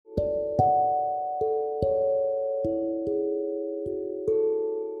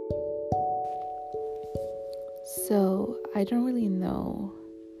So, I don't really know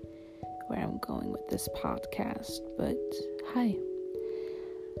where I'm going with this podcast, but hi,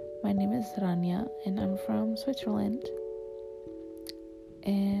 my name is Rania and I'm from Switzerland.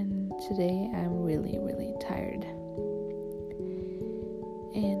 And today I'm really, really tired.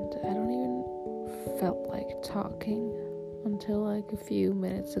 And I don't even felt like talking until like a few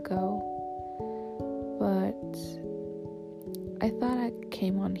minutes ago. But I thought I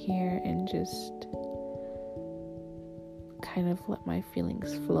came on here and just kind of let my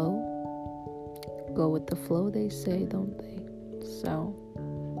feelings flow. Go with the flow, they say, don't they? So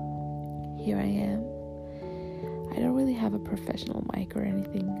here I am. I don't really have a professional mic or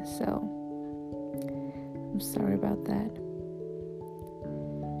anything, so I'm sorry about that.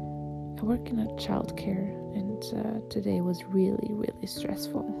 I work in a childcare, and today was really, really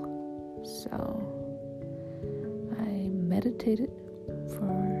stressful. So I meditated for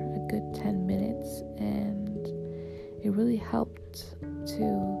a good 10 minutes, and it really helped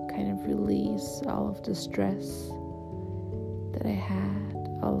to kind of release all of the stress that I had,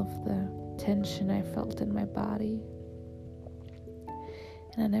 all of the tension I felt in my body.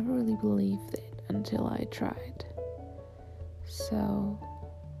 And I never really believed it until I tried. So,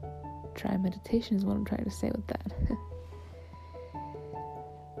 try meditation is what I'm trying to say with that.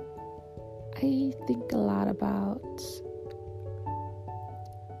 I think a lot about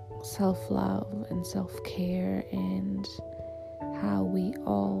self-love and self-care and how we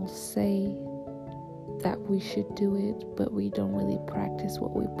all say that we should do it, but we don't really practice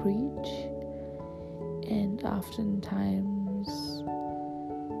what we preach. And oftentimes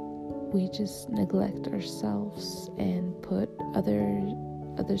we just neglect ourselves and put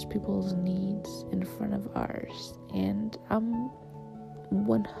others people's needs in front of ours. And I'm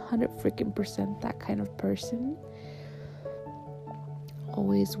 100% that kind of person.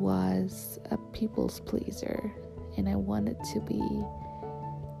 Always was a people's pleaser, and I wanted to be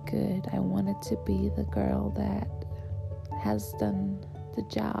good. I wanted to be the girl that has done the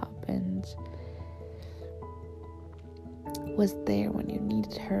job and was there when you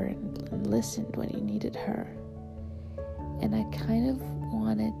needed her and listened when you needed her. And I kind of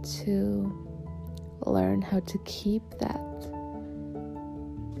wanted to learn how to keep that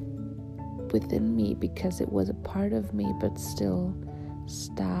within me because it was a part of me, but still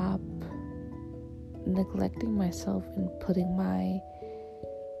stop neglecting myself and putting my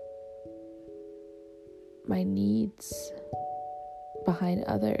needs behind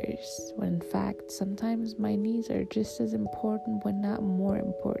others, when in fact sometimes my needs are just as important, when not more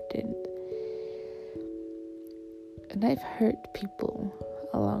important. And I've hurt people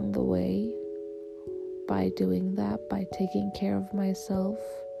along the way by doing that, by taking care of myself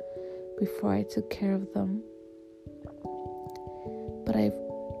before I took care of them. But I've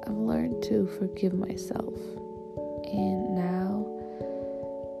learned to forgive myself, and now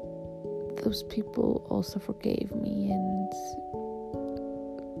those people also forgave me, and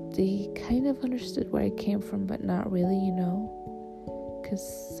they kind of understood where I came from, but not really,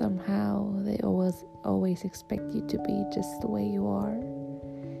 because somehow they always expect you to be just the way you are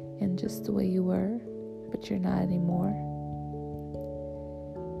and just the way you were, but you're not anymore.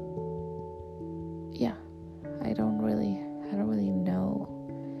 Yeah, I don't really know.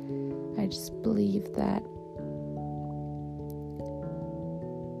 I just believe that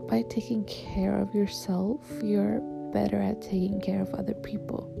by taking care of yourself, you're better at taking care of other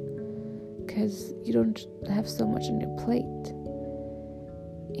people, because you don't have so much on your plate.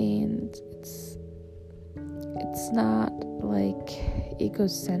 And it's not like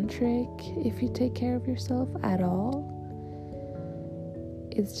egocentric if you take care of yourself at all.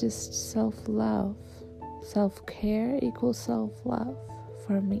 It's just self-love. Self-care equals self-love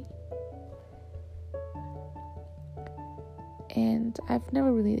for me. And I've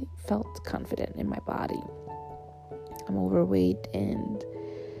never really felt confident in my body. I'm overweighted,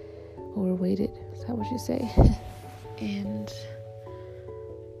 is that what you say? And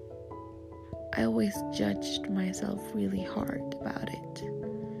I always judged myself really hard about it.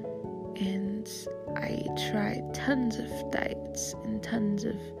 And I tried tons of diets and tons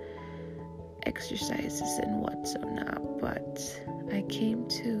of exercises and what so not, but I came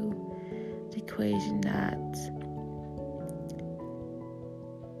to the equation that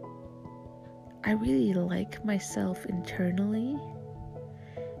I really like myself internally,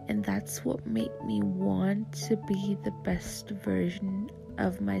 and that's what made me want to be the best version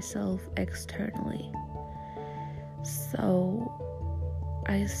of myself externally. So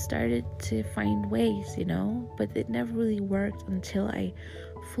I started to find ways, but it never really worked until I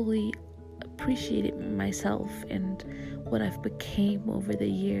fully appreciated myself and what I've became over the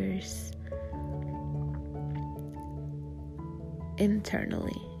years.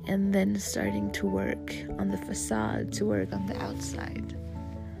 internally, and then starting to work on the facade, to work on the outside.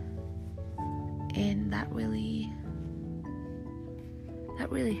 And that really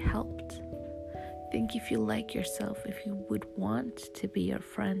helped. I think if you like yourself, if you would want to be your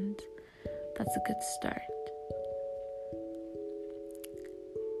friend, that's a good start.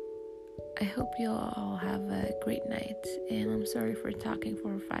 I hope you all have a great night, and I'm sorry for talking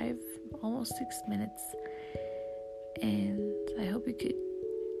for almost 6 minutes, and I hope you could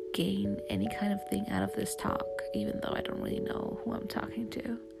gain any kind of thing out of this talk, even though I don't really know who I'm talking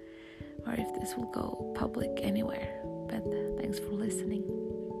to, or if this will go public anywhere, but thanks for listening.